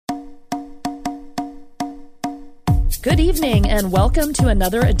Good evening and welcome to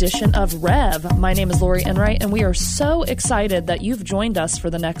another edition of REV. My name is Lori Enright and we are so excited that you've joined us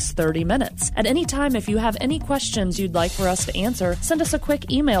for the next 30 minutes. At any time, if you have any questions you'd like for us to answer, send us a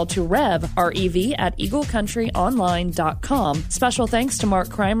quick email to REV at eaglecountryonline.com. Special thanks to Mark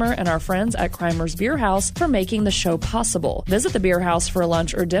Crimer and our friends at Crimer's Beer House for making the show possible. Visit the Beer House for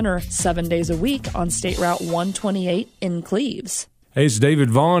lunch or dinner 7 days a week on State Route 128 in Cleves. Hey, it's David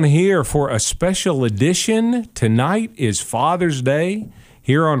Vaughan here for a special edition. Tonight is Father's Day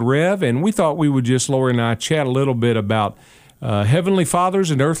here on REV, and we thought we would just, Lori and I, chat a little bit about heavenly fathers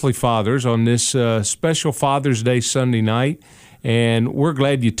and earthly fathers on this special Father's Day Sunday night. And we're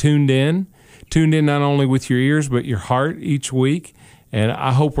glad you tuned in not only with your ears but your heart each week. And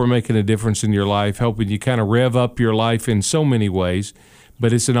I hope we're making a difference in your life, helping you kind of rev up your life in so many ways.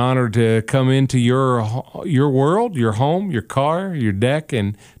 But it's an honor to come into your world, your home, your car, your deck,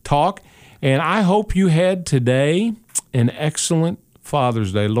 and talk. And I hope you had today an excellent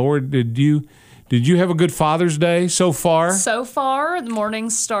Father's Day. Lord, did you have a good Father's Day so far? So far, the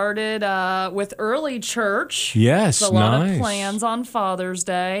morning started with early church. Yes, a lot of plans on Father's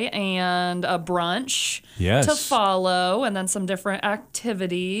Day and a brunch to follow, and then some different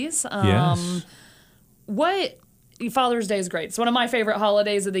activities. Father's Day is great. It's one of my favorite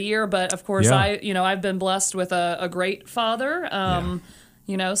holidays of the year, but of course, I've been blessed with a great father.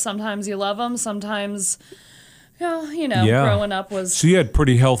 Sometimes you love him, sometimes, growing up was... So you had a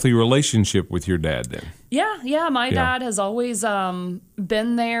pretty healthy relationship with your dad then? Yeah. My dad has always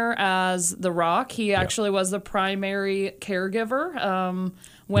been there as the rock. He actually was the primary caregiver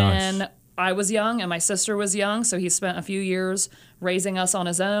when I was young and my sister was young, so he spent a few years raising us on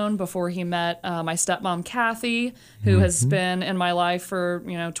his own before he met my stepmom, Kathy, who has been in my life for,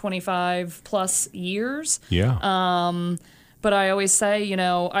 25 plus years. Yeah. But I always say,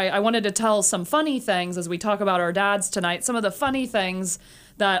 I wanted to tell some funny things as we talk about our dads tonight, some of the funny things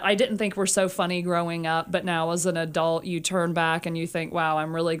that I didn't think were so funny growing up, but now as an adult, you turn back and you think, wow,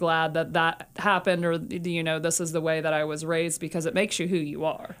 I'm really glad that happened, or, this is the way that I was raised, because it makes you who you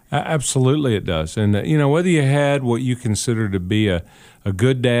are. Absolutely it does. And, whether you had what you consider to be a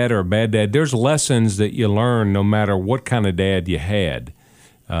good dad or a bad dad, there's lessons that you learn no matter what kind of dad you had.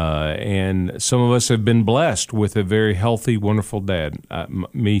 And some of us have been blessed with a very healthy, wonderful dad,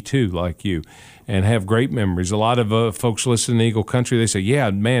 me too, like you, and have great memories. A lot of folks listen to Eagle Country, they say, yeah,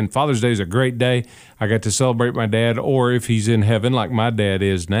 man, Father's Day is a great day. I got to celebrate my dad, or if he's in heaven like my dad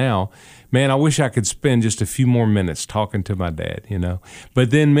is now, man, I wish I could spend just a few more minutes talking to my dad,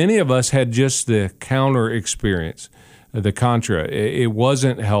 But then many of us had just the counter experience. The contra. It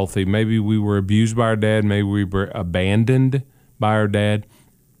wasn't healthy. Maybe we were abused by our dad. Maybe we were abandoned by our dad.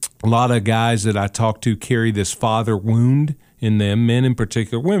 A lot of guys that I talk to carry this father wound in them, men in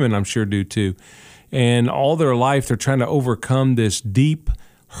particular, women I'm sure do too. And all their life they're trying to overcome this deep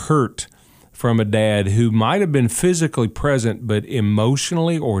hurt from a dad who might have been physically present but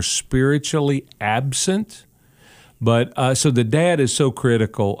emotionally or spiritually absent. But so the dad is so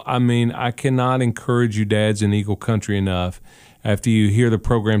critical. I mean, I cannot encourage you dads in Eagle Country enough. After you hear the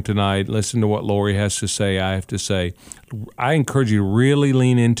program tonight, listen to what Lori has to say. I have to say, I encourage you to really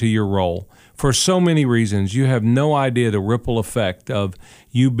lean into your role for so many reasons. You have no idea the ripple effect of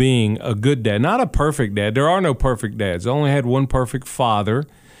you being a good dad, not a perfect dad. There are no perfect dads. I only had one perfect father,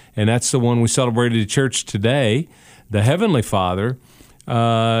 and that's the one we celebrated at church today, the Heavenly Father.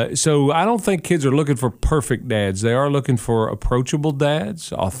 So I don't think kids are looking for perfect dads. They are looking for approachable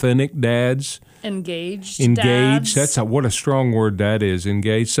dads, authentic dads. Engaged dads. That's what a strong word that is,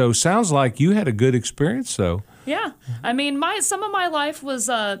 engaged. So sounds like you had a good experience, though. Yeah. I mean, some of my life was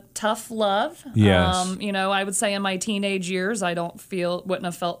tough love. Yes. I would say in my teenage years, wouldn't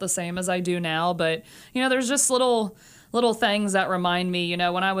have felt the same as I do now. But, there's just little things that remind me,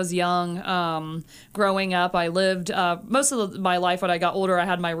 when I was young, growing up, I lived, most of my life when I got older, I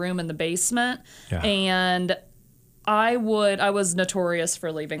had my room in the basement. Yeah. And I was notorious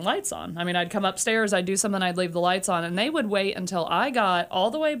for leaving lights on. I mean, I'd come upstairs, I'd do something, I'd leave the lights on, and they would wait until I got all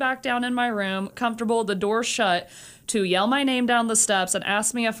the way back down in my room, comfortable, the door shut, to yell my name down the steps and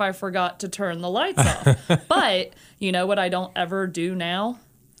ask me if I forgot to turn the lights off. But you know what I don't ever do now?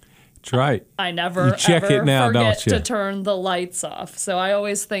 That's right. I never forget to turn the lights off. So I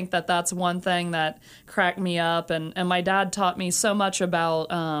always think that that's one thing that cracked me up. And my dad taught me so much about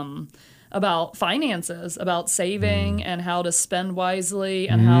finances, about saving and how to spend wisely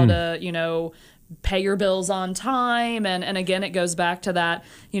and how to, pay your bills on time. And again, it goes back to that,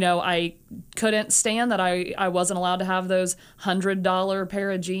 I couldn't stand that I wasn't allowed to have those $100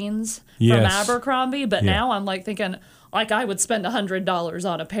 pair of jeans from Abercrombie. But now I'm like thinking, like I would spend $100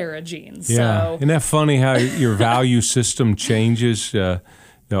 on a pair of jeans. Yeah, So isn't that funny how your value system changes the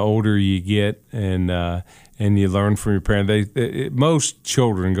older you get, and you learn from your parents. Most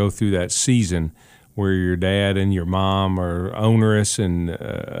children go through that season where your dad and your mom are onerous and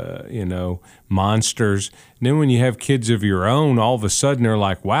monsters. And then when you have kids of your own, all of a sudden they're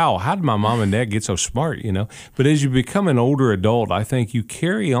like, "Wow, how did my mom and dad get so smart?" But as you become an older adult, I think you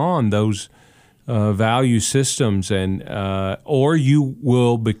carry on those value systems, and or you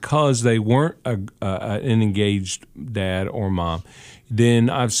will, because they weren't an engaged dad or mom. Then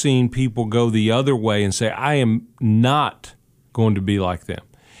I've seen people go the other way and say, I am not going to be like them.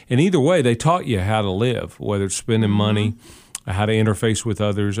 And either way, they taught you how to live, whether it's spending money, how to interface with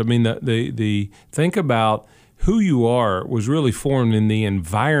others. I mean, the think about who you are was really formed in the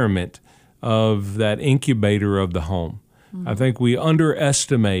environment of that incubator of the home. I think we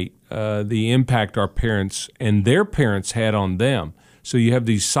underestimate the impact our parents and their parents had on them. So you have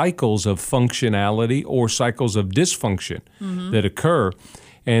these cycles of functionality or cycles of dysfunction that occur.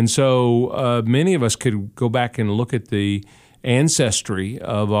 And so many of us could go back and look at the ancestry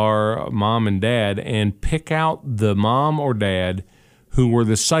of our mom and dad and pick out the mom or dad who were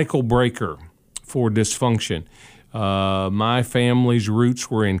the cycle breaker for dysfunction. My family's roots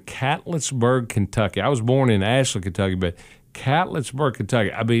were in Catlettsburg, Kentucky. I was born in Ashland, Kentucky, but Catlettsburg,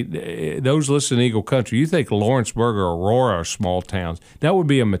 Kentucky. I mean, those listening to Eagle Country, you think Lawrenceburg or Aurora are small towns. That would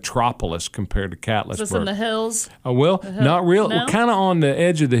be a metropolis compared to Catlettsburg. is this in the hills? Not real. No? We're kind of on the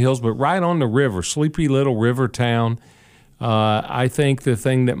edge of the hills, but right on the river, sleepy little river town. I think the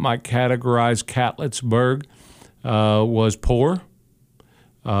thing that might categorize Catlettsburg was poor,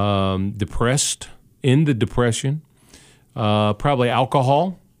 depressed, in the depression, probably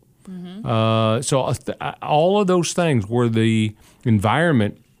alcohol. So all of those things were the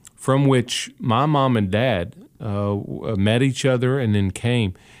environment from which my mom and dad met each other and then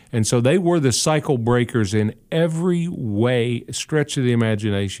came. And so they were the cycle breakers in every way, stretch of the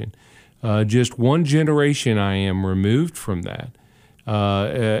imagination. Just one generation I am removed from that.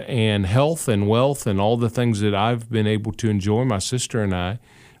 And health and wealth and all the things that I've been able to enjoy, my sister and I,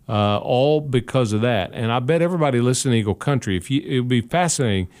 all because of that. And I bet everybody listening to Eagle Country, it would be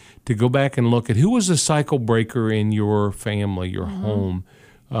fascinating to go back and look at who was the cycle breaker in your family, your home,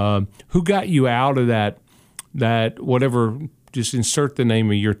 who got you out of that whatever, just insert the name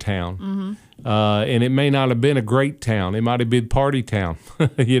of your town. And it may not have been a great town. It might have been party town,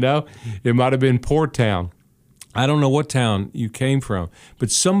 It might have been poor town. I don't know what town you came from,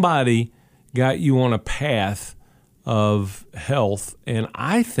 but somebody got you on a path of health. And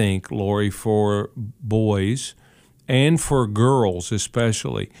I think, Lori, for boys and for girls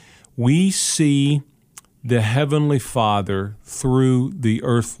especially, we see the Heavenly Father through the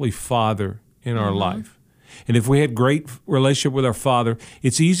earthly father in our life. And if we had great relationship with our Father,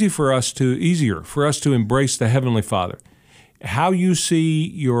 it's easier for us to embrace the Heavenly Father. How you see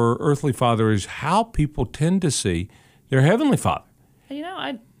your earthly father is how people tend to see their Heavenly Father.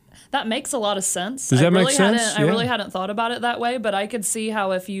 That makes a lot of sense. Does that make sense? I really hadn't thought about it that way, but I could see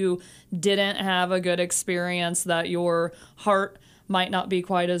how if you didn't have a good experience, that your heart might not be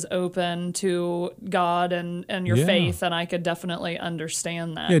quite as open to God and your faith, and I could definitely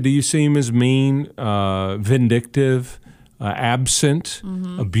understand that. Yeah, do you see him as mean, vindictive, absent,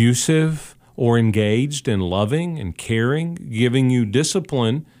 abusive, or engaged and loving and caring, giving you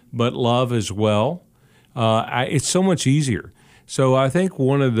discipline but love as well? It's so much easier. So I think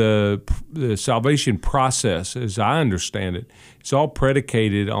one of the salvation process, as I understand it, it's all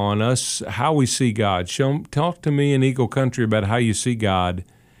predicated on us, how we see God. Talk to me in Eagle Country about how you see God,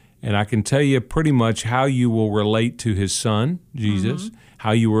 and I can tell you pretty much how you will relate to His Son, Jesus,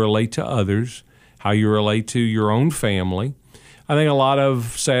 how you relate to others, how you relate to your own family. I think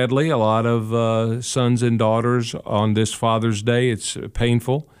sadly, a lot of sons and daughters on this Father's Day, it's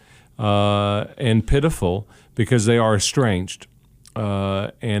painful and pitiful because they are estranged.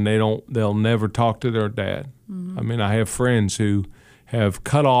 And they'll never talk to their dad. I mean, I have friends who have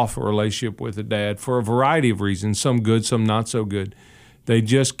cut off a relationship with a dad for a variety of reasons, some good, some not so good. They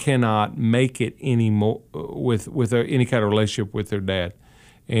just cannot make it anymore with any kind of relationship with their dad.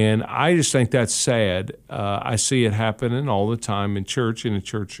 And I just think that's sad. I see it happening all the time in church, in a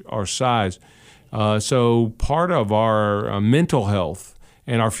church our size. So part of our mental health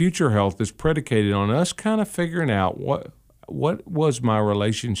and our future health is predicated on us kind of figuring out what was my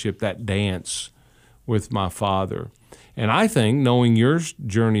relationship, that dance with my Father. And I think, knowing your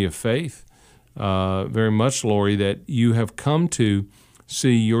journey of faith very much, Lori, that you have come to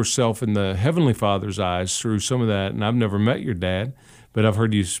see yourself in the Heavenly Father's eyes through some of that. And I've never met your dad, but I've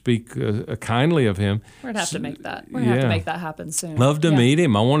heard you speak kindly of him. We're gonna have to make that. We're gonna have to make that happen soon. Love to meet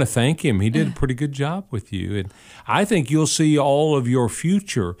him. I want to thank him. He did a pretty good job with you, and I think you'll see all of your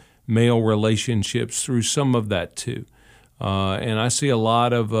future male relationships through some of that too. And I see a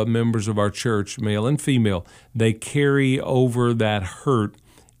lot of members of our church, male and female, they carry over that hurt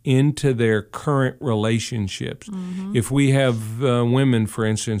into their current relationships. Mm-hmm. If we have women, for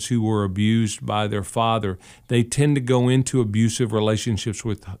instance, who were abused by their father, they tend to go into abusive relationships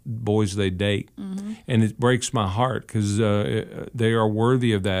with boys they date. Mm-hmm. And it breaks my heart because they are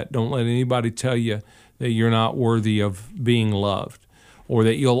worthy of that. Don't let anybody tell you that you're not worthy of being loved or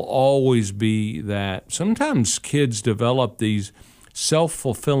that you'll always be that. Sometimes kids develop these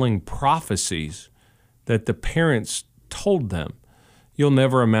self-fulfilling prophecies that the parents told them. You'll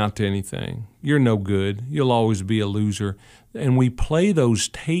never amount to anything. You're no good. You'll always be a loser. And we play those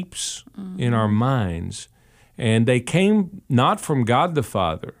tapes in our minds. And they came not from God the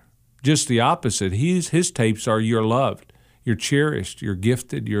Father, just the opposite. His tapes are you're loved, you're cherished, you're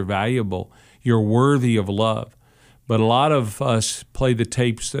gifted, you're valuable, you're worthy of love. But a lot of us play the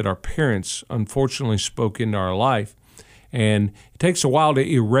tapes that our parents unfortunately spoke into our life. And it takes a while to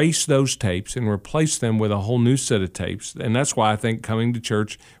erase those tapes and replace them with a whole new set of tapes. And that's why I think coming to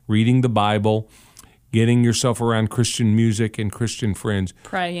church, reading the Bible, getting yourself around Christian music and Christian friends,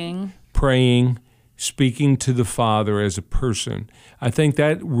 praying, speaking to the Father as a person, I think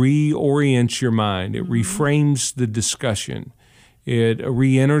that reorients your mind. It reframes the discussion. It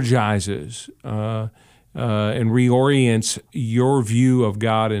re-energizes and reorients your view of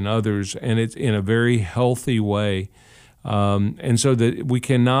God and others, and it's in a very healthy way. And so that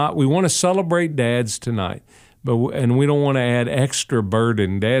we want to celebrate dads tonight, and we don't want to add extra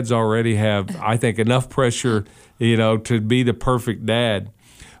burden. Dads already have, I think, enough pressure, to be the perfect dad.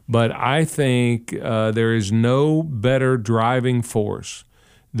 But I think there is no better driving force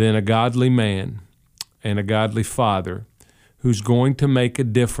than a godly man and a godly father who's going to make a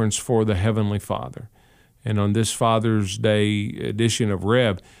difference for the Heavenly Father. And on this Father's Day edition of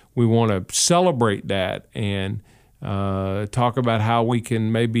REV, we want to celebrate that and talk about how we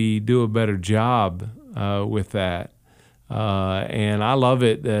can maybe do a better job with that. And I love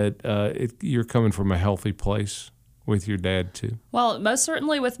it that you're coming from a healthy place with your dad, too. Well, most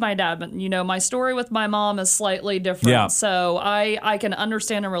certainly with my dad. But, my story with my mom is slightly different. Yeah. So I can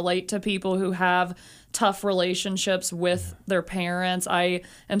understand and relate to people who have tough relationships with their parents. I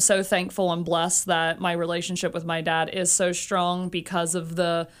am so thankful and blessed that my relationship with my dad is so strong because of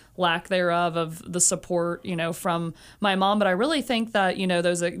the lack thereof of the support, from my mom. But I really think that,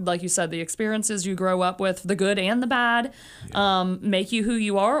 those, like you said, the experiences you grow up with, the good and the bad, make you who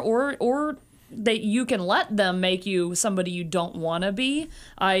you are, or that you can let them make you somebody you don't want to be.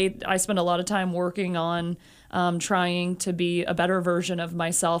 I spend a lot of time working on trying to be a better version of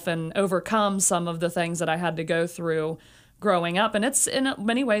myself and overcome some of the things that I had to go through growing up. And it's, in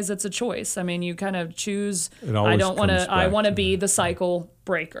many ways, it's a choice. I mean, you kind of choose, I want to be the cycle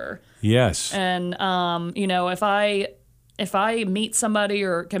breaker. Yes. And, if I meet somebody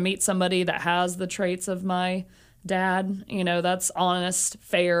or can meet somebody that has the traits of my dad, that's honest,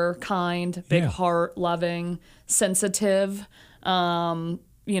 fair, kind, big heart, loving, sensitive,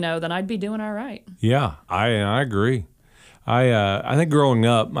 then I'd be doing all right. Yeah, I agree. I think growing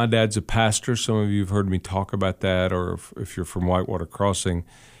up, my dad's a pastor. Some of you have heard me talk about that, or if you're from Whitewater Crossing,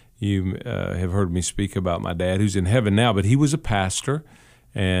 you have heard me speak about my dad, who's in heaven now, but he was a pastor.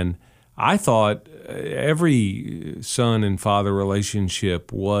 And I thought every son and father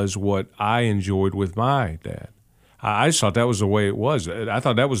relationship was what I enjoyed with my dad. I just thought that was the way it was. I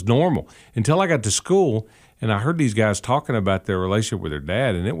thought that was normal until I got to school and I heard these guys talking about their relationship with their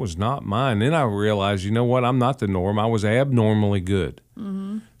dad, and it was not mine. Then I realized, I'm not the norm. I was abnormally good.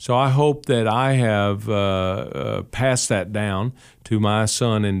 Mm-hmm. So I hope that I have passed that down to my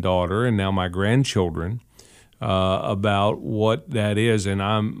son and daughter and now my grandchildren about what that is. And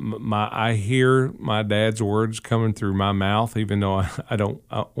I hear my dad's words coming through my mouth, even though I don't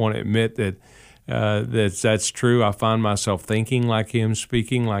want to admit that that's true. I find myself thinking like him,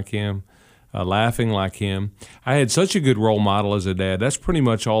 speaking like him, laughing like him. I had such a good role model as a dad. That's pretty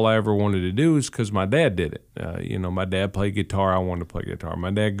much all I ever wanted to do is because my dad did it. My dad played guitar. I wanted to play guitar.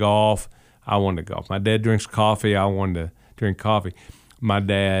 My dad golf. I wanted to golf. My dad drinks coffee. I wanted to drink coffee. My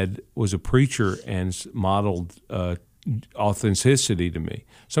dad was a preacher and modeled authenticity to me.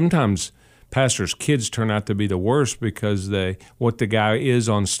 Sometimes pastors' kids turn out to be the worst because what the guy is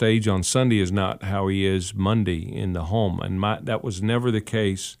on stage on Sunday is not how he is Monday in the home. And that was never the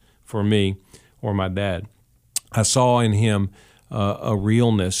case for me or my dad. I saw in him a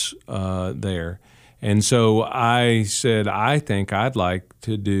realness there. And so I said, I think I'd like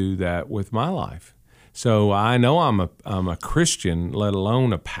to do that with my life. So I know I'm a Christian, let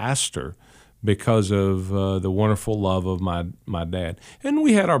alone a pastor, because of the wonderful love of my dad. And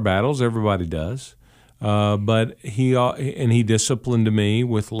we had our battles, everybody does. But he disciplined me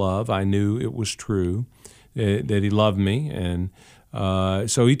with love. I knew it was true that he loved me, and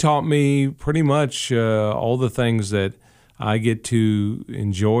so he taught me pretty much all the things that I get to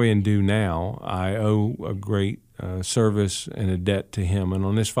enjoy and do now. I owe a great service and a debt to him. And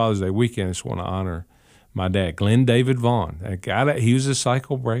on this Father's Day weekend, I just want to honor my dad, Glenn David Vaughan. That guy, he was a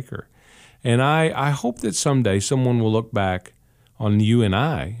cycle breaker. And I hope that someday someone will look back on you and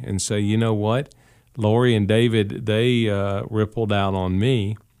I and say, you know what? Lori and David, they rippled out on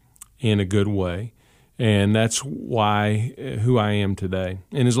me in a good way. And that's why who I am today.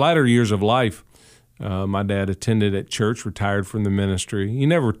 In his latter years of life, my dad attended at church, retired from the ministry. He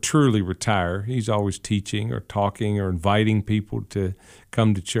never truly retired. He's always teaching or talking or inviting people to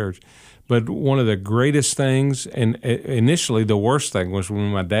come to church. But one of the greatest things, and initially the worst thing, was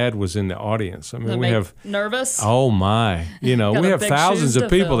when my dad was in the audience. I mean, we have nervous. Oh my! We have thousands of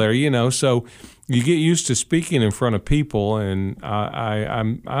people there. So you get used to speaking in front of people, and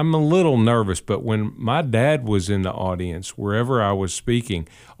I'm a little nervous. But when my dad was in the audience, wherever I was speaking,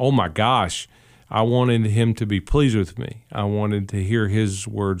 oh my gosh, I wanted him to be pleased with me. I wanted to hear his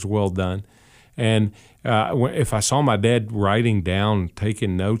words, "Well done." And if I saw my dad writing down,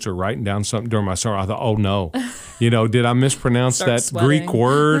 taking notes, or writing down something during my sermon, I thought, "Oh no, did I mispronounce that sweating. Greek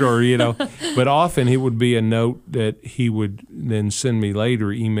word?" Or But often it would be a note that he would then send me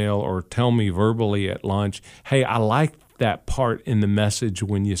later, email, or tell me verbally at lunch, "Hey, I liked that part in the message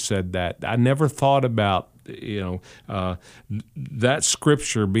when you said that. I never thought about that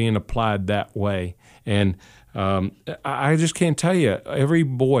scripture being applied that way." And I just can't tell you, every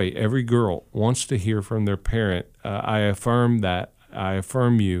boy, every girl wants to hear from their parent, I affirm that, I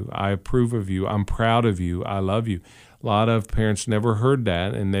affirm you, I approve of you, I'm proud of you, I love you. A lot of parents never heard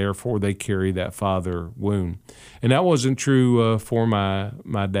that, and therefore they carry that father wound. And that wasn't true for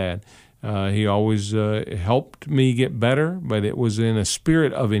my dad. He always helped me get better, but it was in a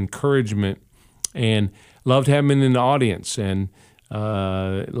spirit of encouragement, and loved having him in the audience, and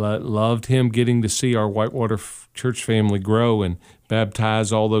loved him getting to see our Whitewater church family grow and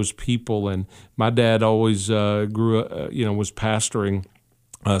baptize all those people. And my dad always was pastoring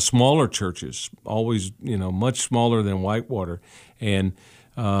smaller churches, always much smaller than Whitewater. And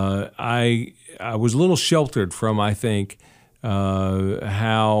I was a little sheltered from, I think,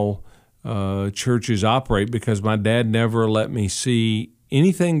 how churches operate, because my dad never let me see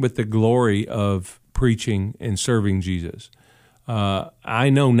anything but the glory of preaching and serving Jesus. I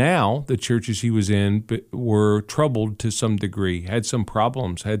know now the churches he was in were troubled to some degree, had some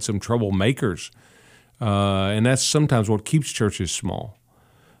problems, had some troublemakers, and that's sometimes what keeps churches small.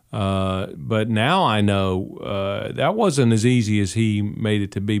 But now I know that wasn't as easy as he made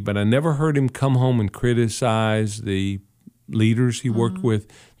it to be, but I never heard him come home and criticize the leaders he worked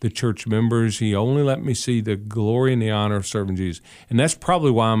with, the church members. He only let me see the glory and the honor of serving Jesus. And that's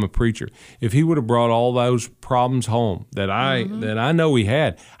probably why I'm a preacher. If he would have brought all those problems home that I know he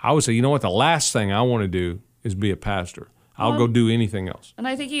had, I would say, you know what, the last thing I want to do is be a pastor. I'll go do anything else. And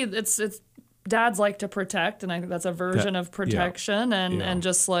I think it's dads like to protect, and I think that's a version of protection, and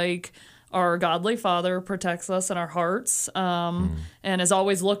just like our godly Father protects us in our hearts, and is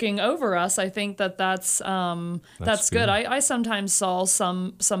always looking over us. I think that's good. I sometimes saw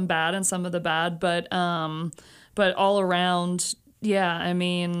some bad and some of the bad, but all around, I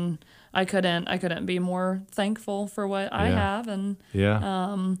mean, I couldn't be more thankful for what I have. And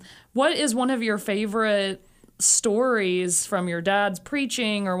what is one of your favorite stories from your dad's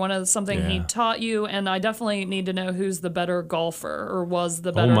preaching, or something he taught you? And I definitely need to know who's the better golfer, or was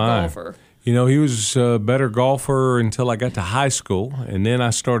the better golfer. He was a better golfer until I got to high school, and then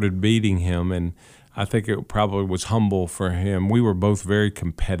I started beating him, and I think it probably was humble for him. We were both very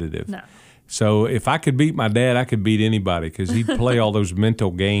competitive. No. So if I could beat my dad, I could beat anybody, because he'd play all those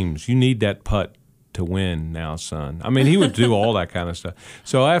mental games. You need that putt to win now, son. I mean, he would do all that kind of stuff.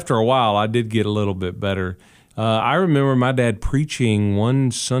 So after a while, I did get a little bit better. I remember my dad preaching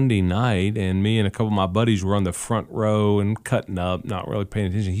one Sunday night, and me and a couple of my buddies were on the front row and cutting up, not really paying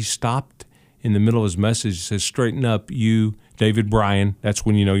attention. He stopped in the middle of his message. He says, "Straighten up, you, David Bryan." That's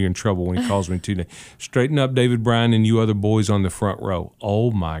when you know you're in trouble, when he calls me too. "Straighten up, David Bryan, and you other boys on the front row." Oh,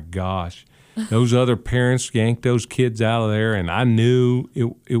 my gosh. Those other parents yanked those kids out of there, and I knew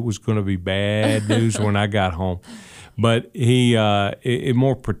it was going to be bad news when I got home. But it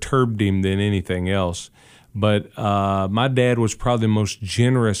more perturbed him than anything else. But my dad was probably the most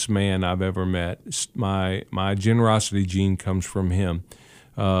generous man I've ever met. My generosity gene comes from him,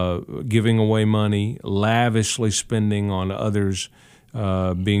 giving away money, lavishly spending on others,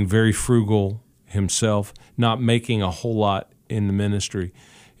 being very frugal himself, not making a whole lot in the ministry.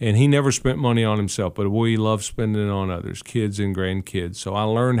 And he never spent money on himself, but boy, he loved spending it on others, kids and grandkids. So I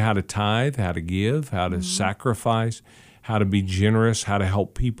learned how to tithe, how to give, how to sacrifice, how to be generous, how to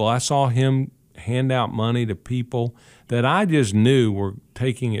help people. I saw him hand out money to people that I just knew were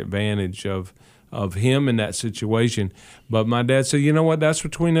taking advantage of him in that situation. But my dad said, you know what, that's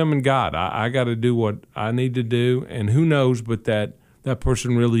between them and God. I got to do what I need to do, and who knows but that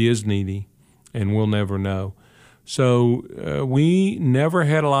person really is needy, and we'll never know. So we never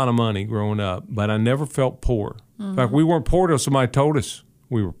had a lot of money growing up, but I never felt poor. In fact, we weren't poor till somebody told us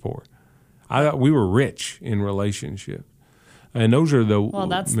we were poor. I thought we were rich in relationship. And those are the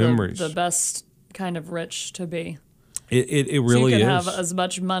memories. The best kind of rich to be. It really is. You can have as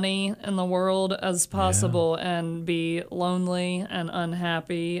much money in the world as possible and be lonely and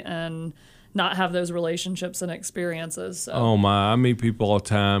unhappy and not have those relationships and experiences. So. Oh my! I meet people all the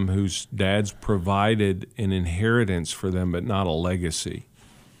time whose dads provided an inheritance for them, but not a legacy.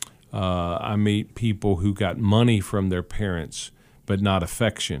 I meet people who got money from their parents, but not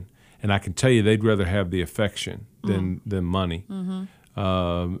affection. And I can tell you, they'd rather have the affection than money,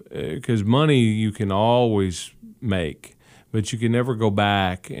 because money you can always make, but you can never go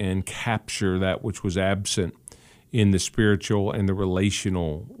back and capture that which was absent in the spiritual and the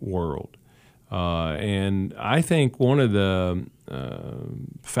relational world. And I think one of the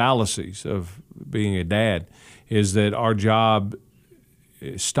fallacies of being a dad is that our job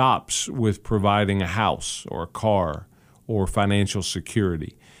stops with providing a house or a car or financial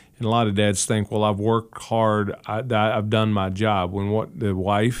security. And a lot of dads think, well, I've worked hard, I've done my job, when what the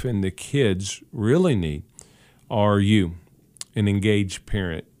wife and the kids really need are you, an engaged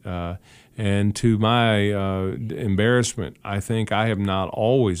parent. And to my embarrassment, I think I have not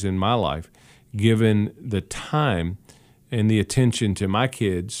always in my life given the time and the attention to my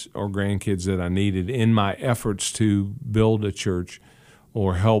kids or grandkids that I needed in my efforts to build a church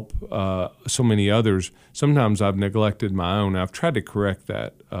or help so many others. Sometimes I've neglected my own. I've tried to correct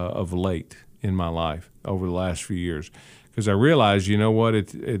that of late in my life over the last few years, because I realized, you know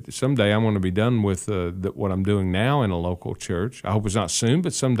what, someday I'm going to be done with what I'm doing now in a local church. I hope it's not soon,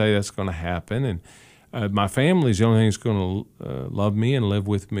 but someday that's going to happen. And my family's the only thing that's going to love me and live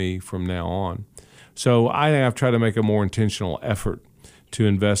with me from now on. So I've tried to make a more intentional effort to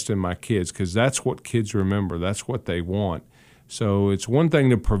invest in my kids, because that's what kids remember. That's what they want. So it's one thing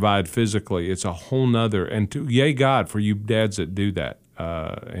to provide physically. It's a whole nother. And yay God for you dads that do that,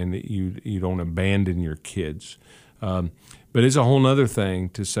 and that you don't abandon your kids. But it's a whole nother thing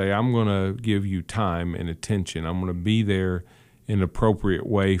to say, I'm going to give you time and attention. I'm going to be there in an appropriate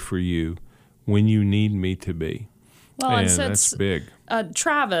way for you when you need me to be. Well, and that's big.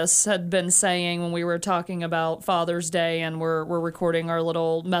 Travis had been saying when we were talking about Father's Day, and we're recording our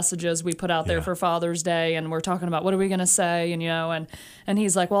little messages we put out there for Father's Day, and we're talking about what are we going to say, and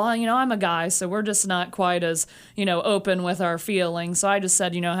he's like, well, I'm a guy, so we're just not quite as open with our feelings. So I just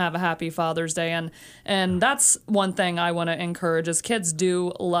said, have a happy Father's Day, and that's one thing I want to encourage is kids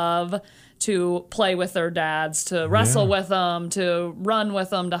do love to play with their dads, to wrestle with them, to run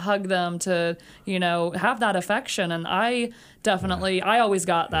with them, to hug them, to, have that affection. And I definitely, I always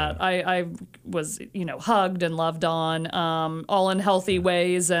got that. I was, hugged and loved on, all in healthy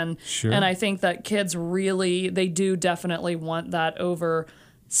ways. And and I think that kids really, they do definitely want that over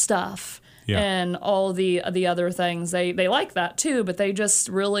stuff. And all the other things. They like that too, but they just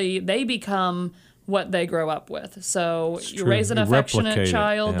really, they become what they grow up with. So you raise an affectionate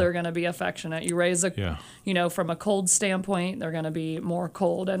child, they're going to be affectionate. You raise from a cold standpoint, they're going to be more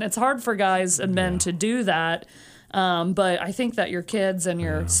cold. And it's hard for guys and men to do that. But I think that your kids and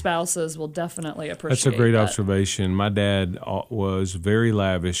your spouses will definitely appreciate that. That's a great observation. My dad was very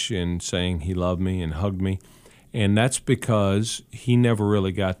lavish in saying he loved me and hugged me. And that's because he never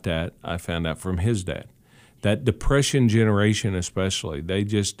really got that, I found out, from his dad. That Depression generation especially, they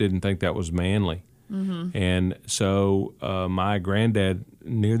just didn't think that was manly. Mm-hmm. And so my granddad,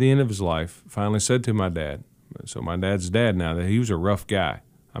 near the end of his life, finally said to my dad, so my dad's dad now, that he was a rough guy.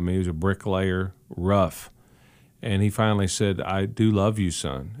 I mean, he was a bricklayer, rough. And he finally said, I do love you,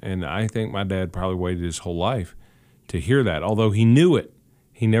 son. And I think my dad probably waited his whole life to hear that. Although he knew it,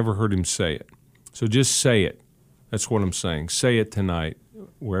 he never heard him say it. So just say it. That's what I'm saying. Say it tonight,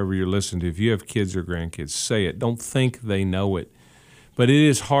 wherever you're listening to. If you have kids or grandkids, say it. Don't think they know it. But it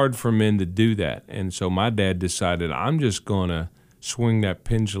is hard for men to do that. And so my dad decided, I'm just going to swing that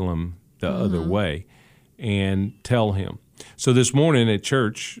pendulum the other way. and tell him. So this morning at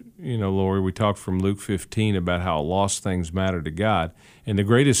church, Lori, we talked from Luke 15 about how lost things matter to God. And the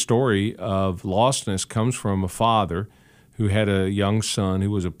greatest story of lostness comes from a father who had a young son who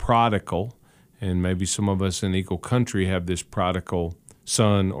was a prodigal. And maybe some of us in Eagle Country have this prodigal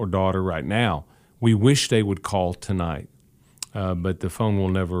son or daughter right now. We wish they would call tonight. But the phone will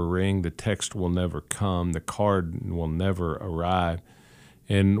never ring, the text will never come, the card will never arrive.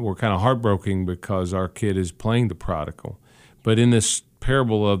 And we're kind of heartbroken because our kid is playing the prodigal. But in this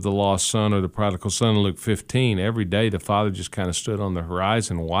parable of the lost son or the prodigal son in Luke 15, every day the father just kind of stood on the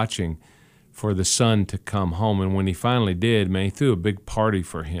horizon watching for the son to come home. And when he finally did, man, he threw a big party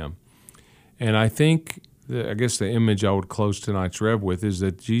for him. And I think, I guess the image I would close tonight's Rev with is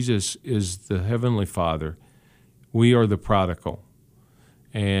that Jesus is the Heavenly Father. We are the prodigal.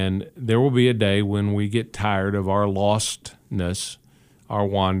 And there will be a day when we get tired of our lostness, our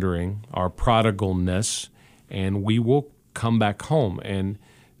wandering, our prodigalness, and we will come back home. And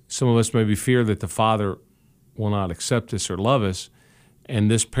some of us maybe fear that the Father will not accept us or love us. And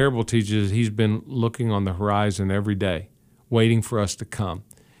this parable teaches he's been looking on the horizon every day, waiting for us to come.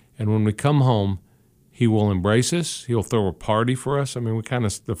 And when we come home, he will embrace us. He'll throw a party for us. I mean,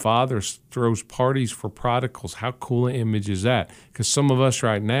 the Father throws parties for prodigals. How cool an image is that? Because some of us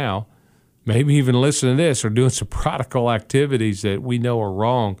right now, maybe even listening to this, are doing some prodigal activities that we know are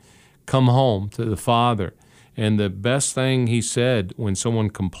wrong. Come home to the Father. And the best thing he said when someone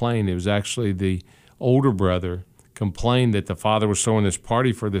complained, it was actually the older brother complained that the father was throwing this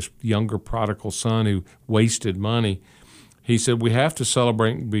party for this younger prodigal son who wasted money. He said, we have to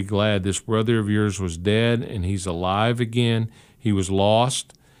celebrate and be glad. This brother of yours was dead, and he's alive again. He was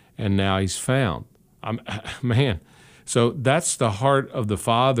lost, and now he's found. Man, so that's the heart of the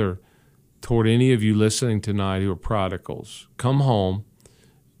Father toward any of you listening tonight who are prodigals. Come home.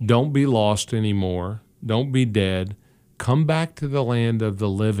 Don't be lost anymore. Don't be dead. Come back to the land of the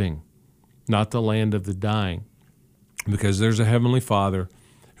living, not the land of the dying, because there's a Heavenly Father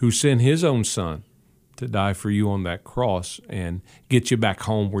who sent his own Son to die for you on that cross and get you back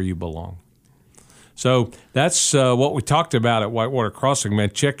home where you belong. So that's what we talked about at Whitewater Crossing,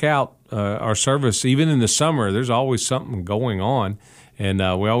 man. Check out our service. Even in the summer, there's always something going on, and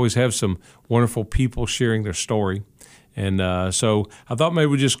we always have some wonderful people sharing their story. And so I thought maybe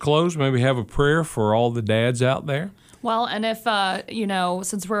we'd just close, maybe have a prayer for all the dads out there. Well, and if,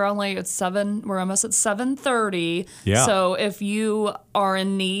 since we're only at 7, we're almost at 7:30. Yeah. So if you are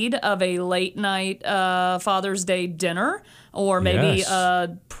in need of a late night Father's Day dinner, or maybe Yes.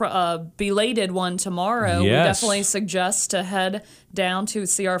 a belated one tomorrow, we Yes. definitely suggest to head down to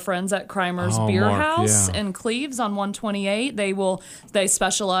see our friends at Crimer's Oh, Beer Mark, House yeah. in Cleves on 128. They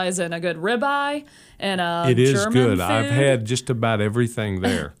specialize in a good ribeye and It is German good. food. I've had just about everything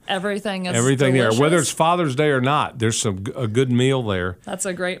there. Everything is Everything delicious. there. Whether it's Father's Day or not, there's a good meal there. That's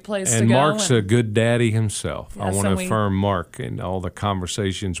a great place to And go. Mark's a good daddy himself. I Yes, want to and we- affirm Mark and all the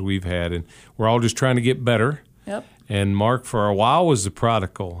conversations we've had. And we're all just trying to get better. Yep. And Mark, for a while, was the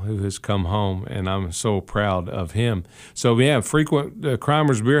prodigal who has come home, and I'm so proud of him. So, yeah, frequent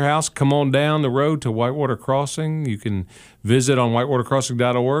Crimer's Beer House. Come on down the road to Whitewater Crossing. You can visit on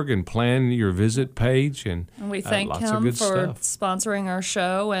whitewatercrossing.org and plan your visit page. And we thank lots of him good for stuff. sponsoring our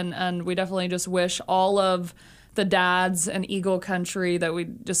show, and we definitely just wish all of the dads in Eagle Country that we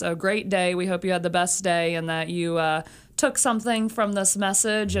just a great day. We hope you had the best day and that you took something from this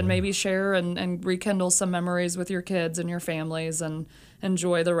message and maybe share and rekindle some memories with your kids and your families and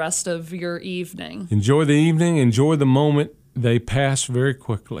enjoy the rest of your evening. Enjoy the evening. Enjoy the moment. They pass very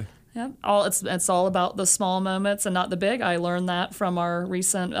quickly. Yeah, it's all about the small moments and not the big. I learned that from our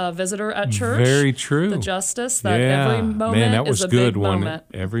recent visitor at church. Very true. The justice that Yeah. every moment Man, that was is a good, big wasn't moment.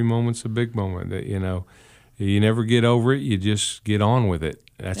 it? Every moment's a big moment. That you never get over it. You just get on with it.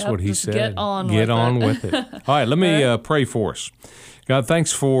 That's Yep, what he just said. get on with it. All right, let me pray for us. God,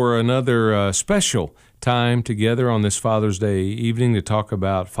 thanks for another special time together on this Father's Day evening to talk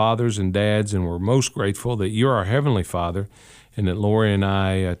about fathers and dads, and we're most grateful that you're our Heavenly Father and that Lori and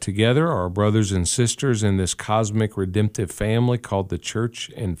I together are brothers and sisters in this cosmic redemptive family called the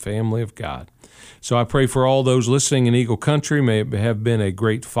Church and Family of God. So I pray for all those listening in Eagle Country. May it have been a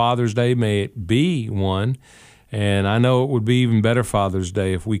great Father's Day. May it be one. And I know it would be even better Father's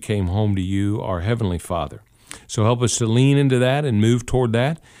Day if we came home to you, our Heavenly Father. So help us to lean into that and move toward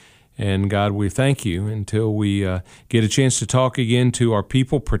that. And God, we thank you until we get a chance to talk again to our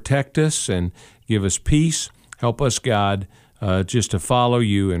people. Protect us and give us peace. Help us, God, just to follow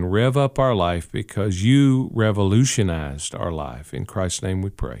you and rev up our life because you revolutionized our life. In Christ's name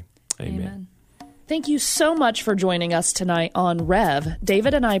we pray. Amen. Amen. Thank you so much for joining us tonight on REV.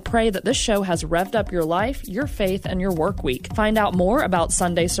 David and I pray that this show has revved up your life, your faith, and your work week. Find out more about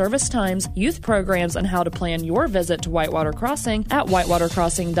Sunday service times, youth programs, and how to plan your visit to Whitewater Crossing at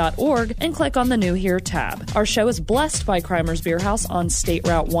whitewatercrossing.org and click on the New Here tab. Our show is blessed by Crimer's Beer House on State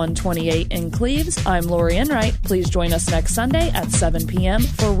Route 128 in Cleves. I'm Lori Enright. Please join us next Sunday at 7 p.m.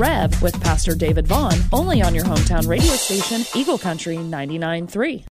 for REV with Pastor David Vaughan, only on your hometown radio station, Eagle Country 99.3.